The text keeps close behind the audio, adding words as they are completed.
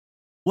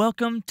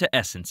Welcome to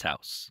Essence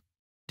House.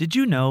 Did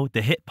you know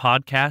the hit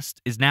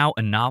podcast is now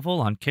a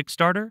novel on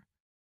Kickstarter?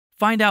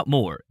 Find out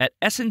more at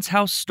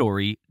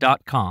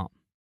essencehousestory.com.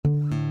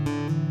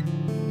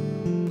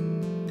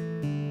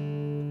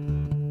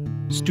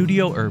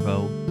 Studio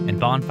Erbo and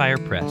Bonfire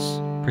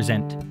Press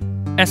present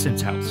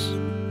Essence House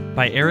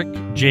by Eric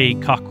J.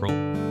 Cockrell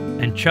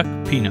and Chuck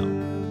Pino.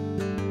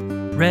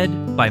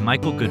 Read by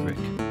Michael Goodrick.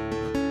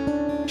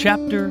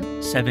 Chapter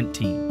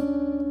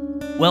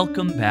 17.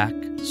 Welcome back,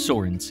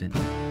 Sorenson.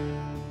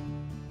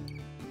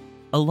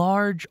 A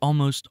large,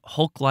 almost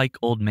Hulk-like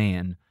old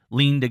man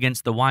leaned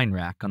against the wine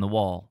rack on the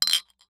wall.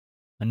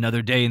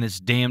 Another day in this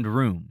damned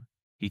room,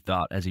 he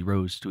thought as he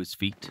rose to his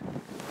feet.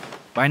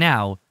 By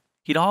now,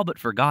 he'd all but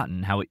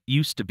forgotten how it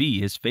used to be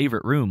his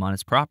favorite room on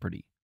his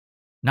property.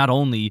 Not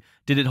only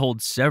did it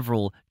hold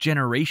several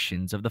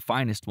generations of the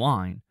finest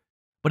wine,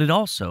 but it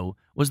also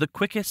was the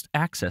quickest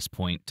access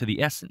point to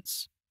the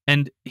essence,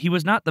 and he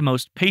was not the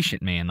most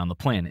patient man on the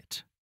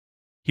planet.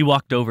 He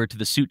walked over to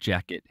the suit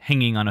jacket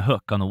hanging on a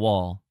hook on the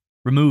wall,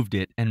 removed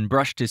it, and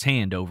brushed his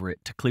hand over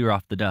it to clear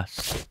off the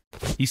dust.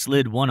 He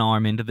slid one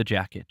arm into the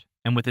jacket,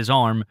 and with his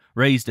arm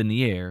raised in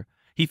the air,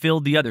 he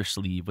filled the other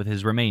sleeve with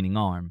his remaining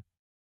arm.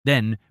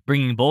 Then,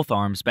 bringing both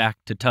arms back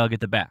to tug at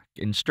the back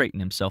and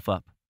straighten himself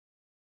up.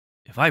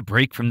 "If I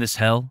break from this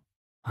hell,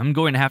 I'm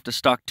going to have to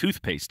stock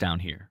toothpaste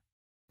down here,"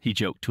 he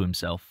joked to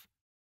himself.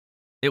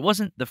 It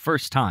wasn't the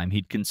first time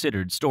he'd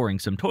considered storing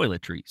some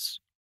toiletries.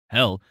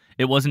 Hell,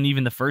 it wasn't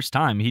even the first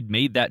time he'd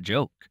made that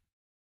joke.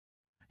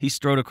 He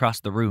strode across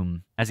the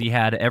room, as he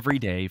had every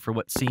day for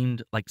what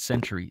seemed like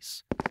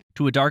centuries,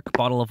 to a dark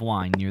bottle of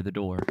wine near the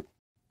door.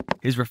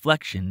 His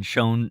reflection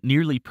shone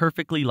nearly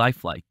perfectly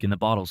lifelike in the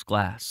bottle's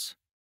glass.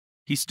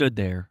 He stood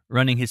there,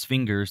 running his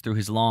fingers through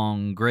his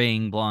long,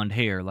 graying blonde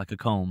hair like a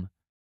comb.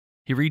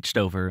 He reached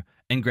over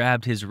and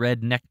grabbed his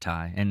red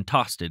necktie and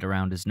tossed it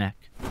around his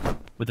neck.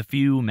 With a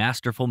few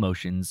masterful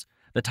motions,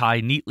 the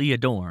tie neatly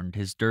adorned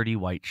his dirty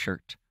white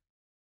shirt.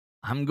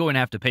 "I'm going to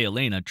have to pay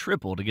Elena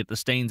triple to get the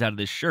stains out of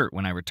this shirt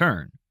when I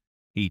return,"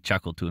 he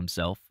chuckled to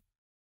himself.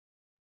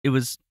 It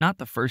was not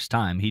the first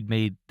time he'd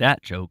made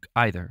that joke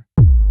either.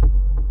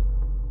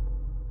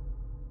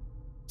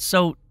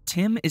 "So,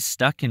 Tim is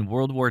stuck in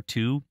World War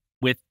II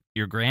with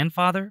your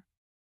grandfather?"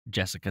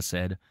 Jessica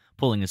said,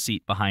 pulling a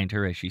seat behind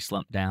her as she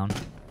slumped down.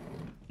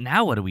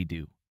 "Now what do we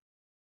do?"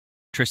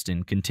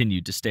 Tristan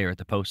continued to stare at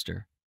the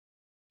poster.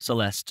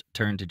 Celeste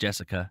turned to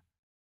Jessica.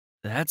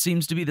 "That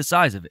seems to be the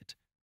size of it.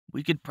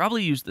 We could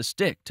probably use the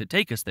stick to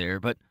take us there,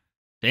 but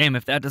damn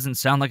if that doesn't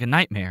sound like a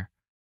nightmare."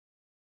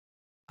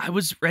 "I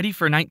was ready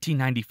for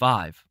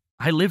 1995.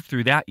 I lived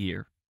through that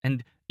year,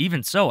 and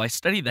even so, I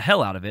studied the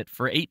hell out of it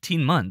for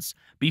 18 months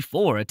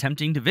before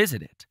attempting to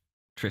visit it,"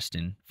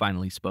 Tristan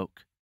finally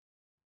spoke.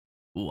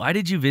 "Why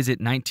did you visit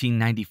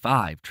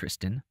 1995,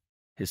 Tristan?"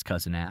 his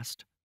cousin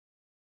asked.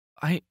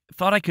 "I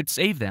thought I could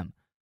save them.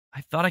 I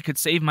thought I could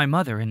save my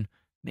mother and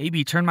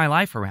maybe turn my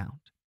life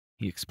around,"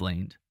 he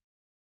explained.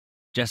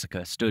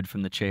 Jessica stood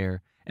from the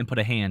chair and put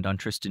a hand on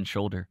Tristan's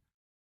shoulder.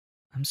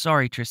 "I'm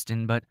sorry,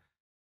 Tristan, but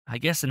I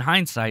guess in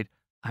hindsight,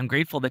 I'm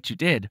grateful that you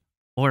did,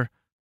 or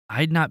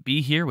I'd not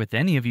be here with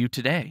any of you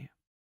today."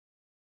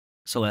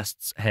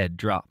 Celeste's head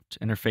dropped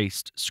and her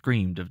face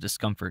screamed of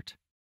discomfort.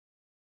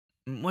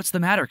 "What's the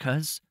matter,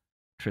 cuz?"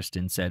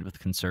 Tristan said with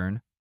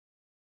concern.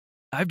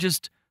 "I've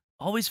just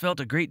always felt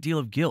a great deal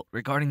of guilt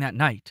regarding that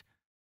night.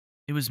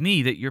 It was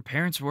me that your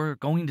parents were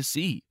going to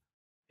see.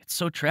 It's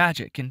so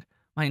tragic, and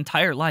my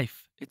entire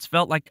life, it's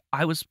felt like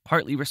I was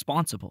partly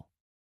responsible,"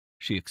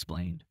 she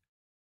explained.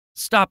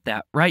 "Stop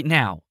that right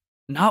now.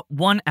 Not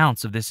 1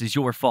 ounce of this is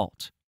your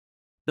fault.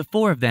 The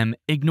 4 of them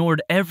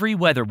ignored every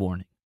weather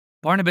warning.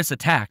 Barnabas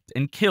attacked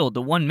and killed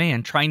the one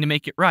man trying to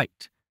make it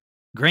right.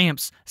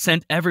 Gramps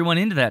sent everyone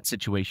into that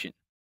situation,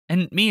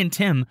 and me and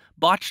Tim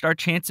botched our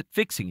chance at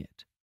fixing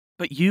it.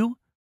 But you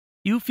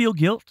feel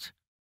guilt?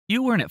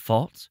 You weren't at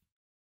fault."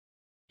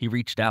 He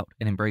reached out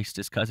and embraced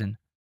his cousin.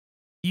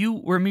 "You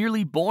were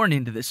merely born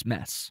into this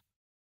mess."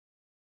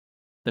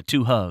 The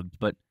two hugged,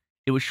 but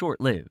it was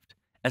short-lived,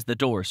 as the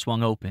door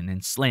swung open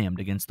and slammed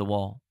against the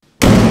wall.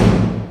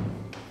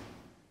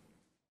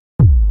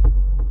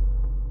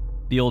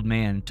 The old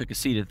man took a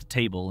seat at the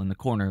table in the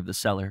corner of the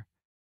cellar.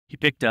 He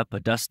picked up a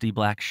dusty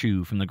black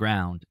shoe from the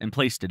ground and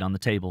placed it on the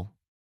table.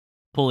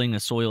 Pulling a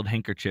soiled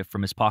handkerchief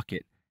from his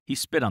pocket, he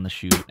spit on the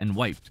shoe and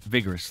wiped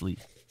vigorously.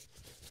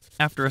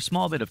 After a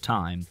small bit of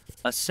time,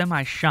 a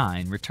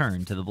semi-shine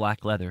returned to the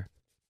black leather.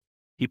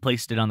 He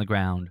placed it on the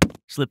ground,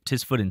 slipped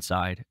his foot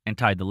inside, and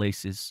tied the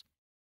laces.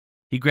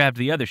 He grabbed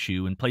the other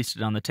shoe and placed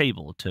it on the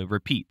table to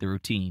repeat the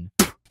routine.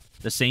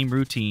 The same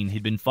routine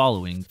he'd been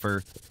following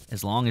for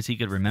as long as he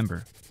could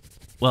remember.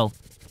 Well,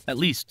 at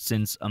least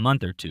since a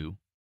month or two,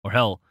 or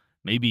hell,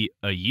 maybe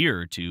a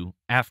year or two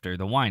after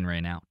the wine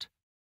ran out.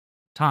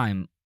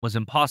 Time was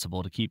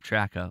impossible to keep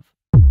track of.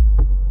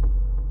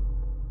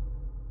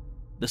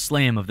 The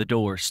slam of the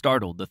door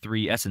startled the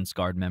 3 Essence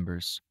Guard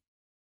members.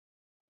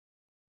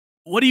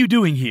 "What are you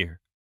doing here?"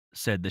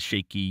 said the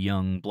shaky,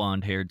 young,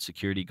 blonde-haired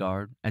security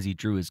guard as he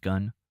drew his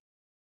gun.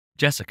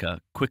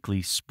 Jessica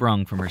quickly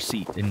sprung from her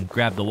seat and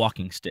grabbed the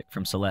walking stick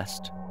from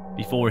Celeste.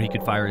 Before he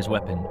could fire his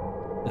weapon,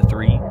 the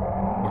three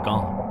were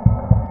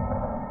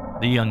gone.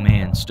 The young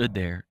man stood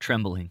there,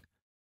 trembling.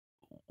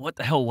 What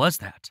the hell was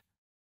that?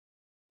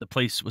 The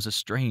place was a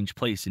strange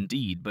place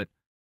indeed, but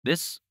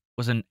this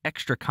was an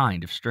extra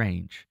kind of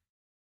strange.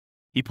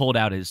 He pulled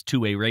out his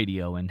two-way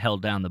radio and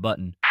held down the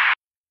button.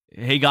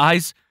 Hey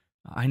guys,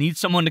 I need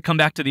someone to come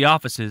back to the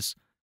offices.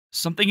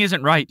 Something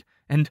isn't right,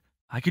 and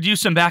I could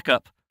use some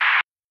backup.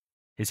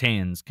 His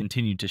hands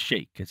continued to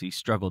shake as he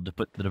struggled to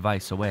put the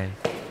device away.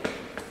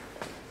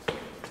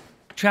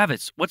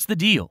 Travis, what's the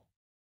deal?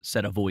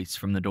 Said a voice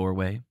from the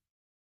doorway.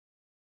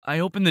 I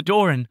opened the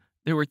door and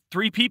there were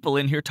 3 people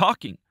in here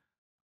talking.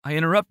 I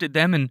interrupted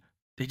them and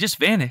they just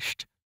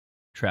vanished,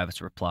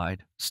 Travis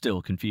replied,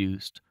 still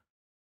confused.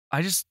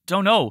 I just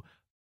don't know.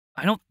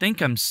 I don't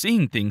think I'm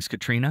seeing things,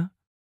 Katrina.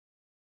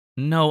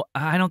 No,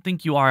 I don't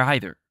think you are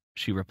either,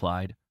 she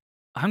replied.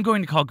 I'm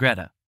going to call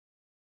Greta.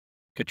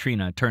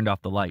 Katrina turned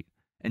off the light,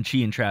 and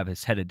she and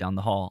Travis headed down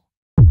the hall.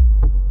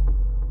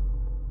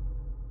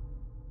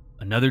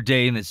 Another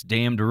day in this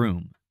damned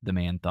room, the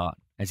man thought,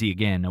 as he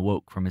again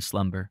awoke from his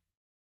slumber.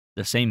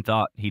 The same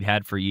thought he'd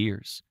had for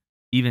years,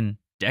 even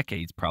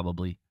decades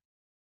probably.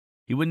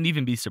 He wouldn't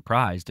even be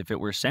surprised if it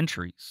were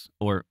centuries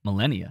or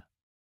millennia.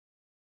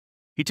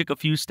 He took a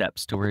few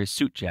steps to where his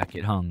suit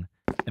jacket hung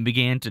and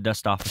began to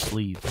dust off a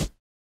sleeve.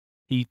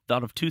 He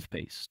thought of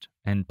toothpaste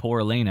and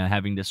poor Elena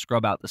having to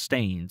scrub out the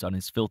stains on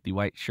his filthy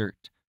white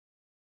shirt.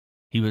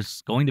 He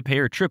was going to pay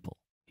her triple,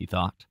 he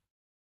thought.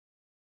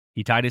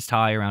 He tied his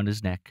tie around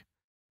his neck,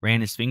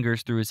 ran his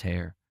fingers through his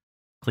hair,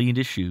 cleaned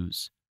his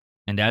shoes,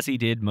 and as he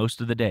did most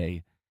of the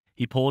day,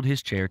 he pulled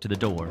his chair to the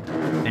door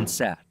and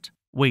sat,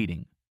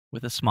 waiting,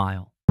 with a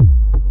smile.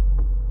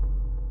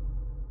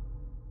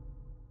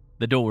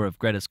 The door of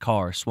Greta's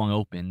car swung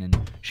open,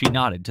 and she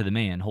nodded to the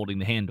man holding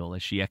the handle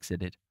as she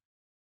exited.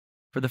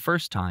 For the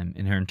first time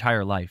in her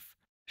entire life,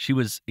 she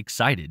was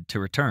excited to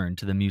return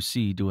to the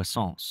Musée du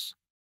Essence.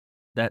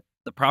 That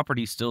the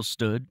property still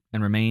stood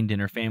and remained in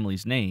her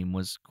family's name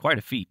was quite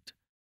a feat.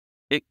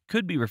 It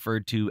could be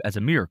referred to as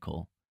a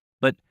miracle,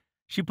 but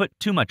she put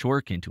too much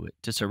work into it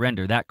to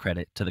surrender that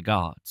credit to the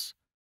gods.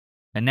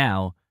 And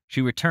now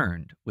she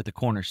returned with the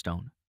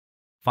cornerstone.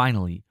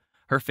 Finally,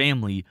 her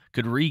family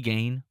could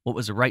regain what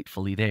was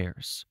rightfully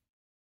theirs.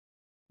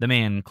 The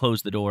man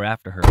closed the door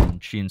after her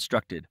and she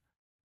instructed,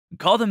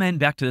 Call the men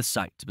back to the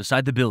site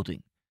beside the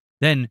building.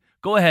 Then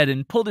go ahead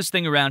and pull this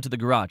thing around to the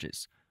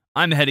garages.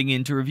 I'm heading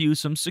in to review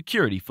some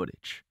security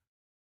footage.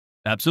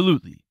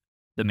 Absolutely,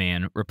 the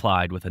man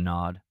replied with a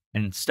nod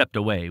and stepped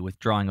away,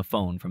 withdrawing a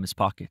phone from his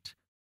pocket.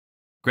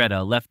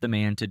 Greta left the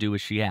man to do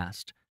as she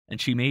asked,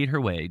 and she made her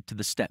way to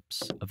the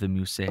steps of the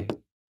Musée.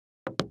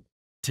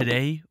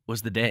 Today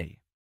was the day.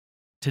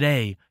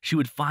 Today, she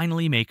would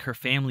finally make her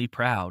family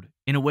proud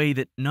in a way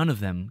that none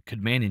of them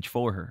could manage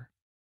for her.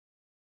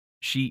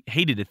 She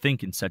hated to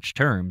think in such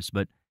terms,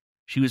 but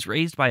she was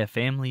raised by a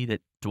family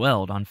that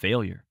dwelled on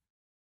failure.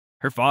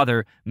 Her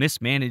father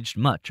mismanaged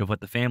much of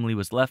what the family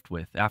was left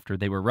with after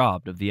they were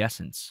robbed of the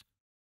essence.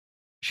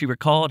 She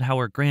recalled how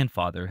her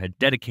grandfather had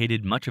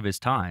dedicated much of his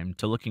time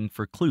to looking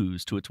for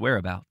clues to its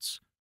whereabouts.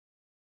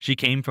 She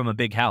came from a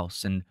big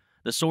house, and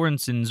the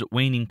Sorensons'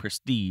 waning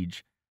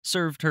prestige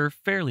served her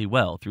fairly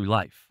well through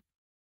life.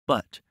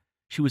 But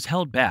she was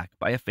held back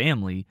by a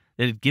family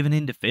that had given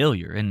in to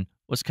failure and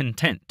was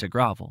content to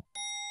grovel.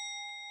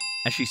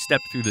 As she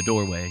stepped through the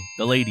doorway,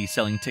 the lady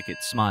selling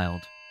tickets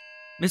smiled.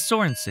 Miss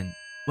Sorenson,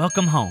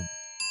 welcome home.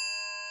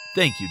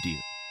 Thank you, dear.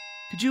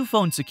 Could you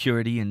phone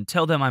security and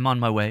tell them I'm on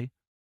my way?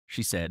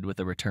 She said with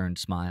a returned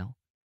smile.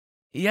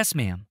 Yes,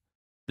 ma'am,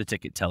 the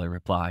ticket teller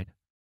replied.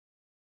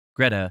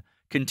 Greta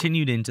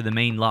continued into the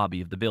main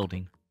lobby of the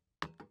building.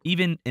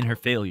 Even in her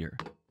failure,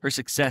 her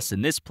success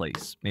in this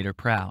place made her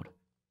proud.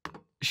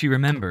 She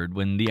remembered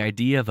when the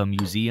idea of a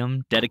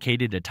museum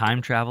dedicated to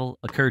time travel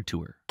occurred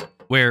to her,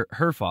 where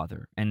her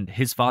father and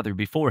his father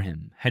before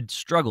him had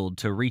struggled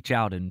to reach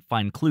out and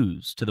find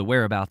clues to the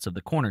whereabouts of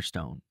the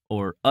cornerstone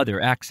or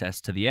other access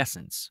to the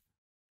essence.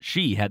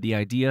 She had the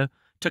idea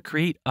to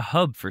create a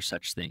hub for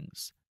such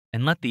things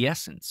and let the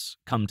essence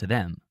come to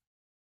them.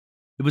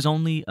 It was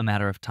only a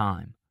matter of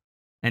time,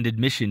 and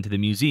admission to the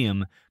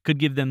museum could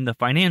give them the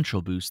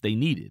financial boost they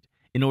needed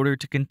in order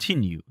to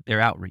continue their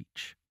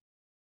outreach.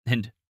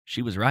 And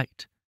she was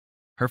right.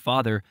 Her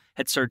father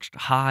had searched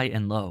high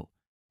and low,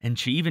 and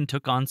she even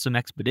took on some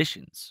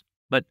expeditions,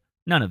 but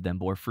none of them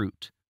bore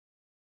fruit.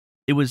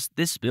 It was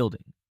this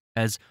building,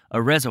 as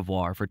a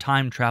reservoir for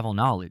time travel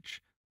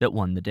knowledge, that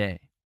won the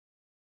day.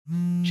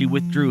 She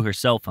withdrew her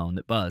cell phone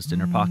that buzzed in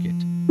her pocket.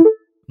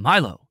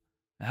 Milo,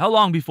 how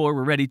long before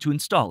we're ready to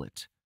install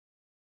it?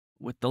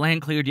 With the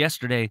land cleared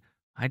yesterday,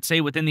 I'd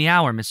say within the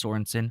hour, Miss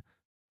Sorenson.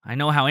 I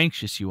know how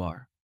anxious you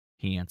are,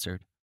 he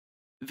answered.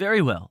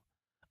 Very well.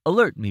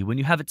 Alert me when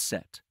you have it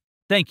set.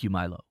 Thank you,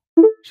 Milo,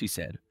 she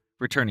said,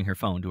 returning her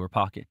phone to her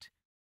pocket.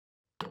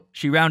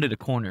 She rounded a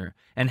corner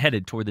and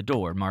headed toward the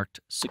door marked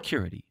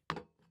Security.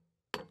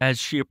 As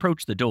she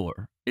approached the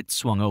door, it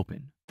swung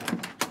open.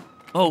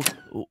 Oh,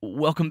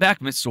 welcome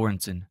back, Miss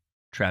Sorenson,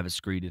 Travis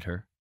greeted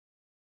her.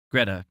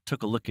 Greta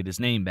took a look at his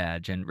name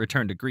badge and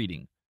returned a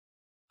greeting.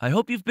 I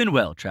hope you've been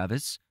well,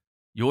 Travis.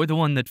 You're the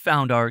one that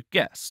found our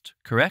guest,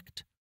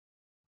 correct?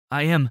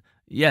 I am,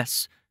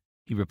 yes,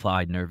 he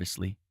replied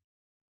nervously.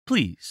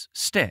 Please,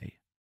 stay.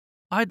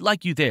 I'd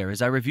like you there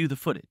as I review the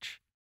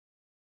footage.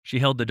 She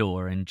held the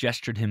door and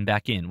gestured him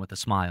back in with a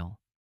smile.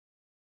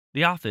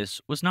 The office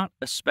was not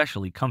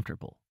especially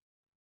comfortable.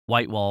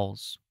 White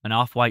walls, an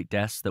off-white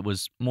desk that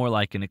was more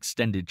like an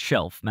extended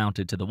shelf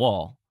mounted to the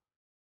wall.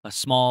 A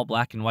small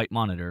black and white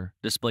monitor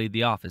displayed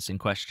the office in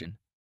question.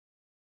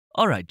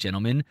 All right,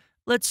 gentlemen,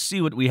 let's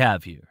see what we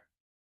have here.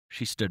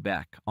 She stood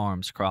back,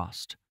 arms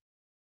crossed.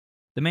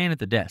 The man at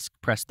the desk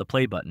pressed the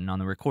play button on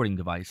the recording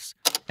device,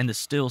 and the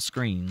still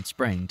screen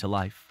sprang to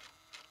life.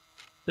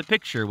 The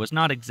picture was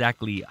not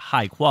exactly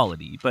high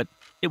quality, but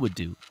it would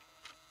do.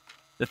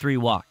 The three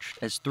watched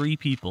as three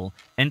people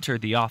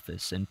entered the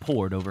office and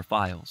pored over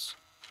files.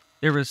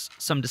 There was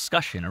some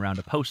discussion around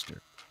a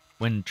poster,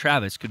 when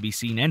Travis could be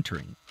seen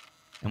entering,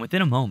 and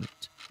within a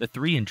moment, the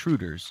three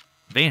intruders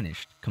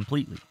vanished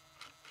completely.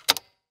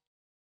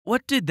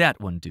 What did that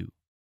one do?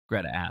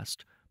 Greta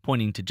asked,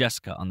 pointing to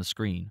Jessica on the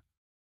screen.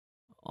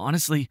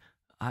 Honestly,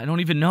 I don't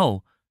even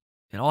know.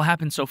 It all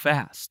happened so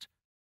fast.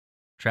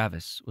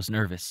 Travis was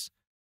nervous.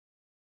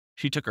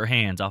 She took her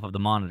hands off of the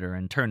monitor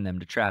and turned them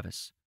to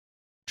Travis.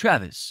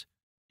 Travis,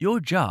 your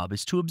job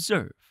is to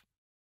observe.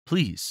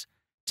 Please,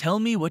 tell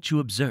me what you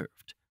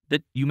observed,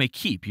 that you may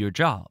keep your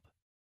job,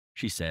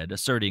 she said,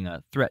 asserting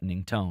a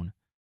threatening tone.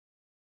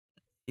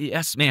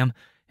 Yes, ma'am.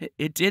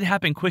 It did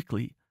happen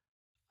quickly.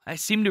 I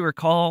seem to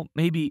recall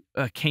maybe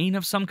a cane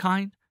of some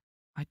kind.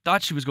 I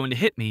thought she was going to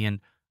hit me,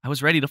 and I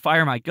was ready to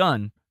fire my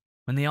gun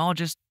when they all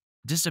just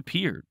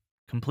disappeared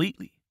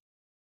completely,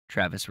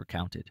 Travis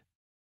recounted.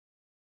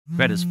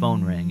 Greta's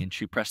phone rang, and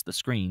she pressed the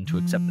screen to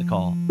accept the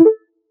call.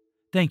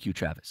 Thank you,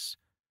 Travis.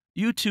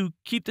 You two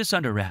keep this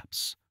under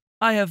wraps.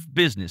 I have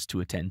business to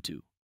attend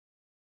to.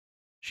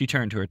 She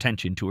turned her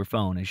attention to her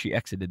phone as she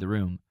exited the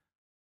room.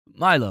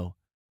 Milo,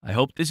 I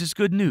hope this is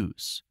good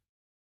news.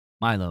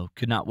 Milo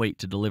could not wait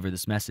to deliver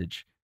this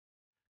message.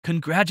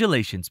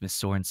 Congratulations, Miss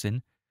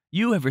Sorenson.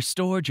 You have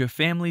restored your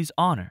family's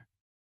honor.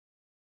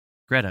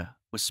 Greta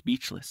was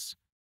speechless.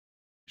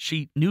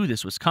 She knew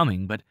this was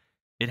coming, but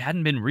it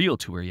hadn't been real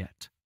to her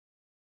yet.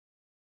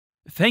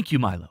 Thank you,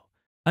 Milo.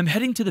 I'm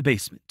heading to the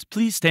basement.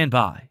 Please stand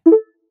by.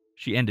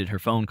 She ended her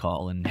phone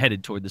call and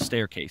headed toward the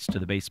staircase to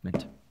the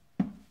basement.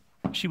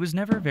 She was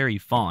never very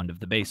fond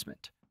of the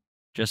basement.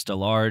 Just a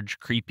large,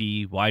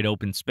 creepy,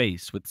 wide-open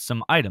space with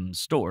some items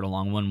stored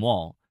along one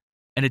wall,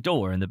 and a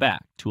door in the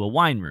back to a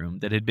wine room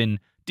that had been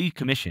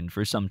decommissioned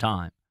for some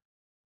time.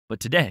 But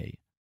today,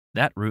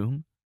 that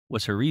room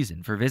was her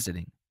reason for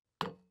visiting.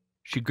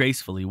 She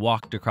gracefully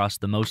walked across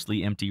the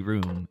mostly empty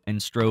room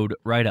and strode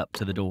right up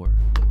to the door.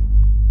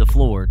 The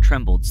floor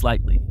trembled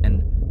slightly,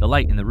 and the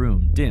light in the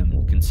room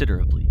dimmed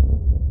considerably.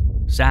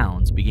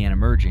 Sounds began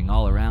emerging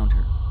all around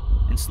her,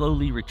 and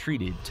slowly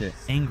retreated to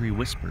angry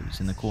whispers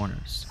in the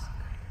corners.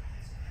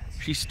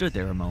 She stood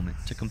there a moment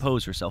to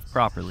compose herself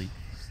properly.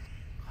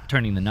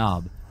 Turning the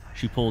knob,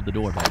 she pulled the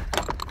door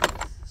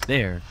back.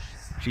 There,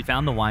 she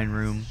found the wine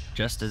room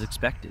just as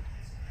expected,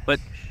 but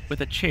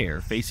with a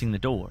chair facing the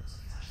door,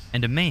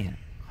 and a man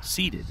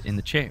seated in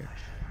the chair.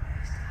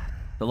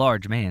 The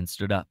large man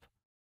stood up.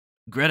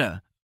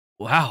 Greta,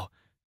 wow,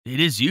 it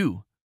is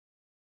you.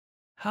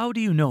 How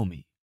do you know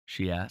me?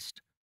 She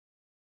asked.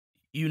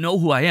 You know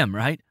who I am,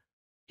 right?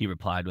 He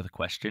replied with a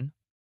question.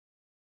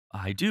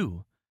 I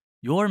do.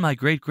 You're my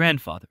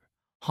great-grandfather,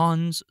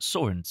 Hans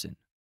Sorenson.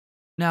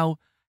 Now,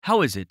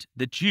 how is it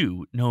that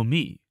you know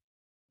me?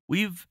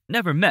 We've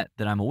never met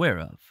that I'm aware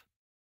of.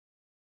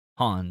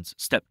 Hans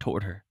stepped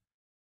toward her.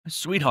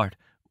 Sweetheart,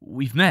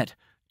 we've met,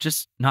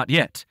 just not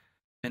yet.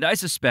 And I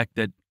suspect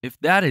that if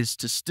that is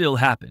to still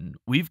happen,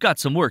 we've got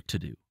some work to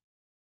do.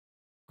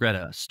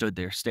 Greta stood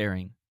there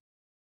staring.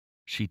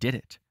 She did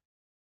it.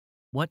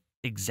 What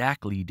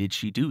exactly did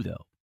she do,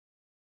 though?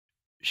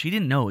 She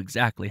didn't know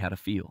exactly how to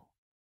feel.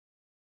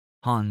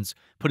 Hans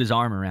put his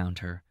arm around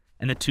her,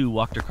 and the two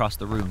walked across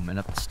the room and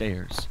up the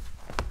stairs.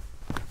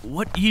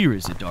 What year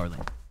is it,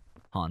 darling?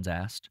 Hans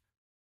asked.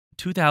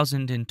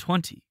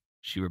 2020,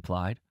 she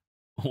replied.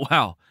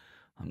 Wow,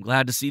 I'm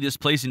glad to see this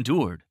place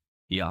endured,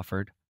 he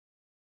offered.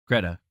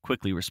 Greta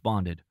quickly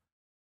responded.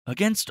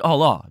 Against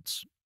all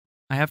odds.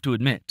 I have to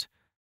admit,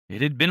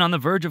 it had been on the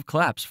verge of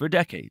collapse for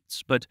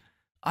decades, but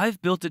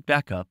I've built it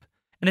back up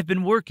and have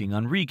been working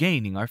on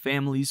regaining our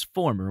family's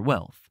former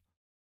wealth.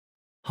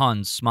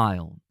 Hans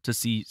smiled to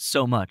see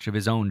so much of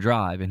his own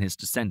drive in his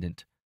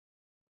descendant.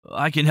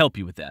 I can help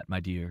you with that, my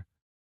dear.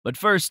 But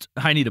first,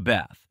 I need a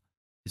bath.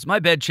 Is my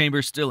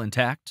bedchamber still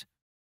intact?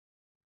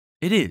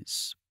 It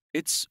is.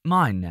 It's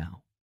mine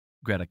now,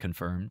 Greta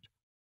confirmed.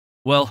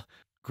 Well,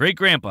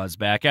 Great-Grandpa's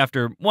back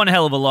after one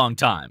hell of a long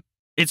time.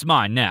 It's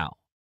mine now,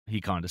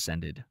 he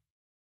condescended.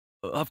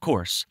 Of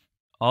course.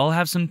 I'll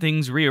have some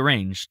things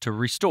rearranged to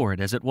restore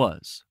it as it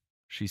was,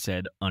 she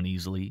said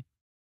uneasily.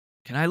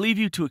 Can I leave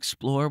you to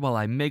explore while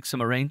I make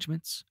some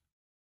arrangements?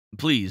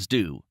 Please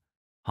do,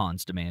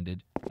 Hans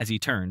demanded, as he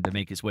turned to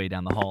make his way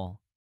down the hall.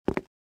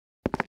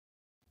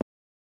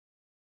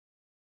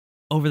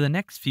 Over the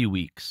next few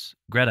weeks,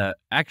 Greta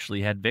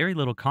actually had very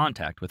little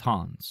contact with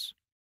Hans.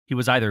 He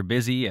was either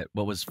busy at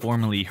what was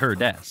formerly her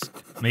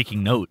desk,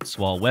 making notes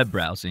while web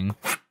browsing,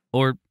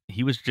 or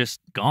he was just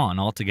gone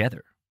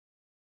altogether.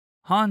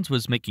 Hans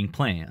was making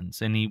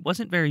plans, and he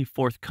wasn't very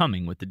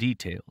forthcoming with the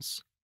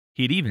details.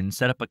 He'd even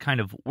set up a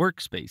kind of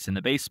workspace in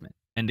the basement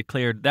and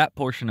declared that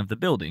portion of the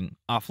building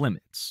off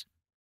limits.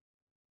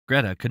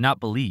 Greta could not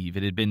believe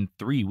it had been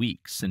 3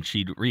 weeks since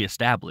she'd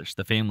reestablished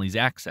the family's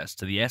access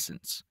to the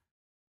Essence.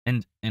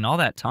 And in all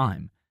that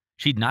time,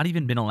 she'd not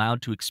even been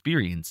allowed to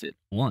experience it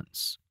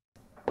once.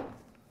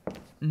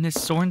 Miss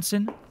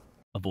Sorenson?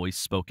 A voice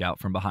spoke out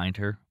from behind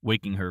her,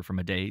 waking her from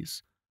a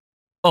daze.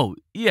 Oh,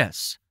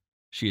 yes,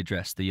 she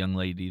addressed the young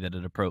lady that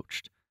had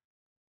approached.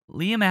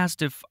 Liam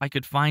asked if I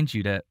could find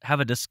you to have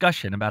a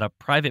discussion about a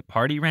private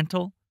party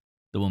rental,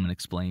 the woman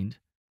explained.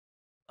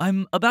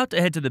 I'm about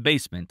to head to the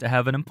basement to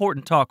have an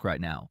important talk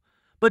right now,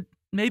 but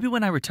maybe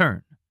when I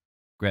return,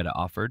 Greta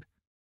offered.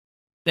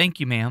 Thank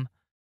you, ma'am,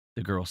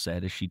 the girl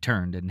said as she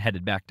turned and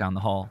headed back down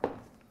the hall.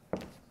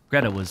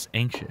 Greta was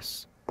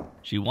anxious.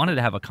 She wanted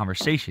to have a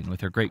conversation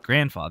with her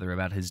great-grandfather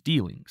about his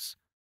dealings.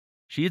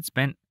 She had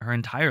spent her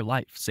entire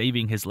life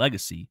saving his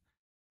legacy,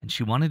 and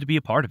she wanted to be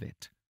a part of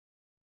it.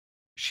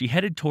 She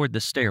headed toward the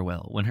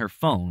stairwell when her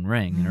phone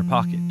rang in her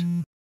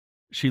pocket.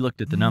 She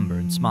looked at the number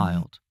and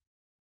smiled.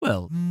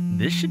 Well,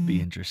 this should be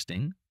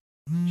interesting.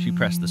 She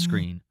pressed the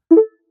screen.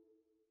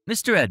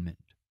 Mr. Edmund,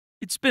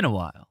 it's been a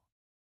while.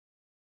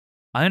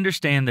 I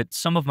understand that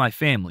some of my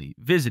family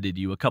visited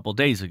you a couple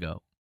days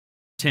ago.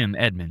 Tim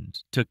Edmund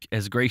took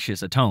as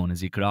gracious a tone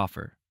as he could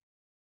offer.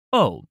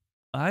 Oh,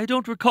 I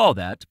don't recall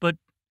that, but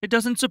it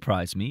doesn't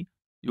surprise me.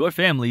 Your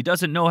family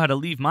doesn't know how to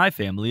leave my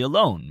family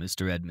alone,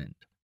 Mr. Edmund,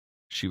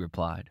 she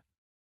replied.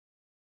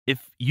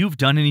 If you've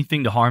done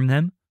anything to harm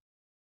them?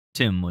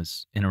 Tim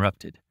was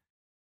interrupted.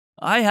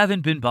 I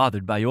haven't been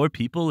bothered by your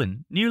people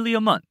in nearly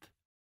a month.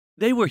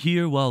 They were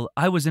here while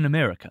I was in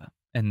America,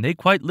 and they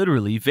quite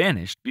literally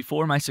vanished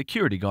before my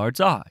security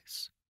guard's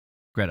eyes.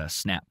 Greta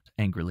snapped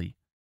angrily.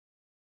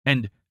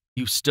 And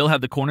you still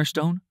have the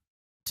cornerstone?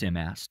 Tim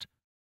asked.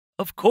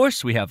 Of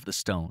course we have the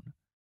stone,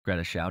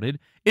 Greta shouted.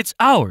 It's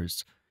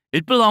ours.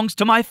 It belongs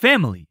to my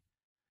family.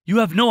 You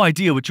have no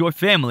idea what your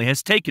family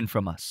has taken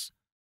from us.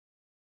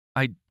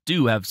 I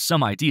do have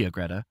some idea,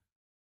 Greta.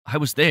 I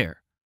was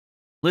there.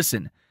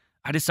 Listen,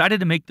 I decided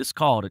to make this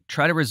call to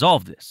try to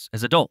resolve this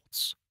as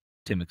adults,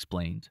 Tim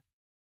explained.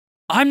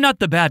 I'm not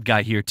the bad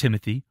guy here,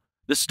 Timothy.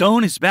 The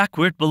stone is back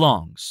where it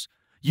belongs.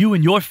 You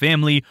and your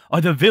family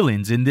are the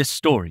villains in this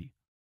story,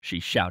 she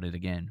shouted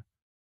again.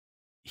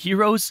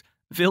 Heroes?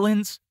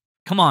 Villains?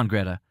 Come on,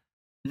 Greta.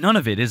 None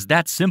of it is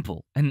that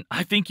simple, and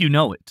I think you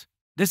know it.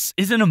 This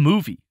isn't a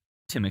movie,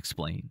 Tim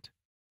explained.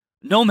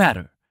 No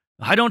matter.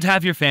 I don't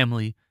have your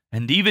family,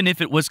 and even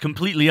if it was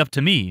completely up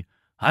to me,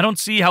 I don't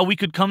see how we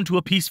could come to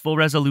a peaceful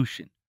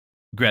resolution,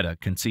 Greta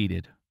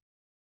conceded.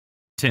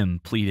 Tim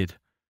pleaded.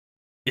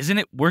 Isn't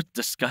it worth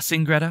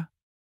discussing, Greta?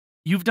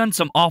 You've done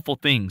some awful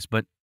things,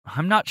 but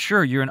I'm not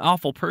sure you're an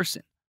awful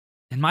person.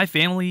 And my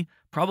family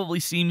probably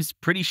seems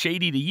pretty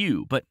shady to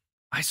you, but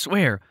I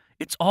swear,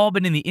 it's all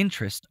been in the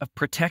interest of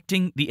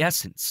protecting the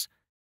Essence.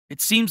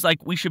 It seems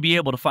like we should be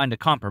able to find a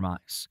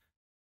compromise.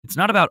 It's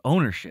not about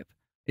ownership.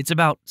 It's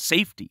about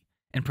safety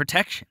and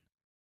protection.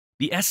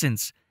 The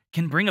Essence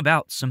can bring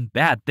about some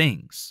bad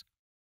things.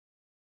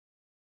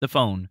 The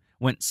phone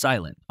went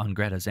silent on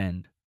Greta's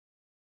end.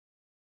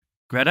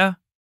 Greta?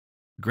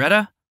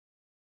 Greta?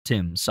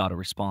 Tim sought a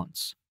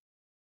response.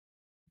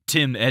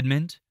 Tim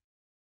Edmund?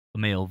 A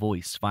male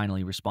voice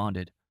finally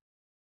responded.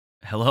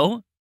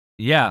 Hello?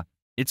 Yeah,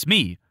 it's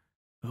me.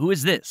 Who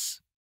is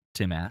this?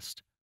 Tim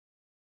asked.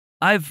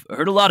 I've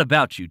heard a lot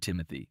about you,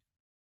 Timothy.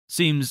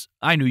 Seems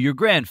I knew your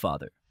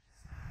grandfather.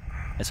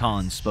 As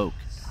Hans spoke,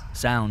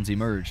 sounds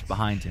emerged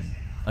behind him,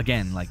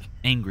 again like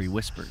angry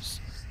whispers.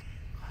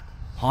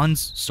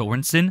 Hans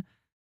Sorenson?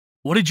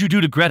 What did you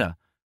do to Greta?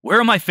 Where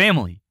are my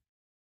family?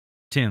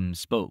 Tim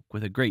spoke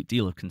with a great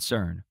deal of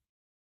concern.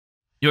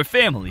 Your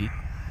family?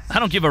 I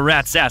don't give a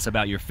rat's ass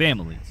about your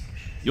family.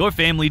 Your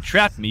family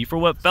trapped me for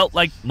what felt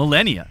like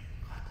millennia.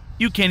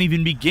 You can't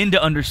even begin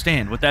to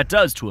understand what that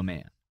does to a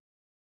man.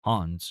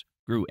 Hans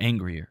grew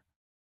angrier.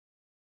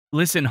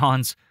 Listen,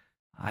 Hans,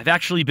 I've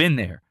actually been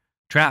there,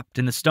 trapped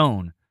in the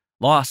stone,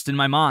 lost in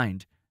my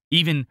mind,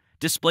 even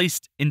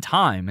displaced in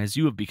time as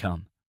you have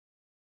become.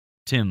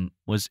 Tim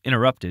was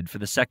interrupted for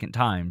the second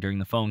time during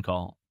the phone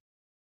call.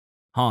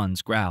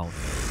 Hans growled.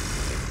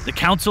 The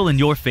council and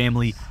your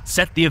family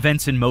set the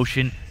events in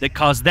motion that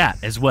caused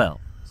that as well.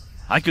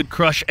 I could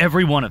crush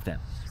every one of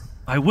them.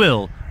 I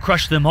will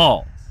crush them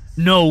all.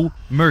 No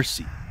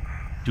mercy.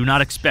 Do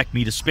not expect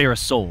me to spare a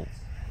soul.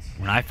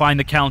 When I find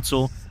the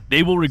council,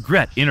 they will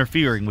regret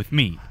interfering with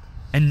me,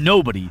 and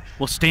nobody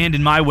will stand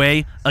in my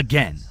way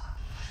again.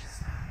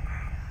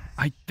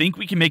 I think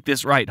we can make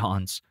this right,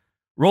 Hans.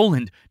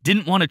 Roland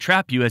didn't want to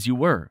trap you as you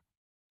were.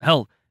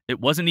 Hell, it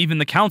wasn't even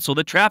the council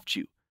that trapped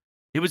you.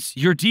 It was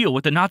your deal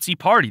with the Nazi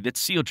party that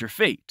sealed your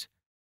fate,"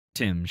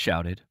 Tim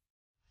shouted.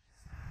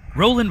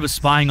 "Roland was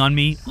spying on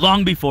me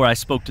long before I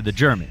spoke to the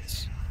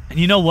Germans. And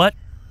you know what?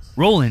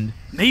 Roland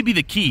may be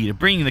the key to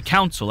bringing the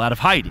council out of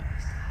hiding.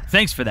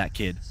 Thanks for that,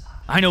 kid.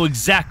 I know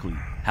exactly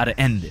how to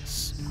end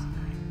this."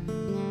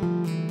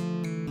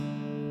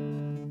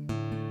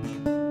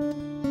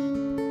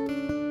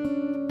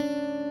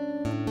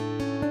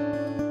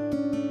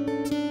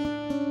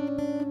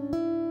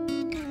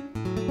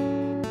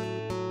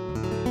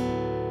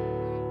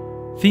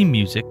 Theme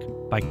music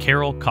by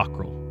Carol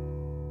Cockrell.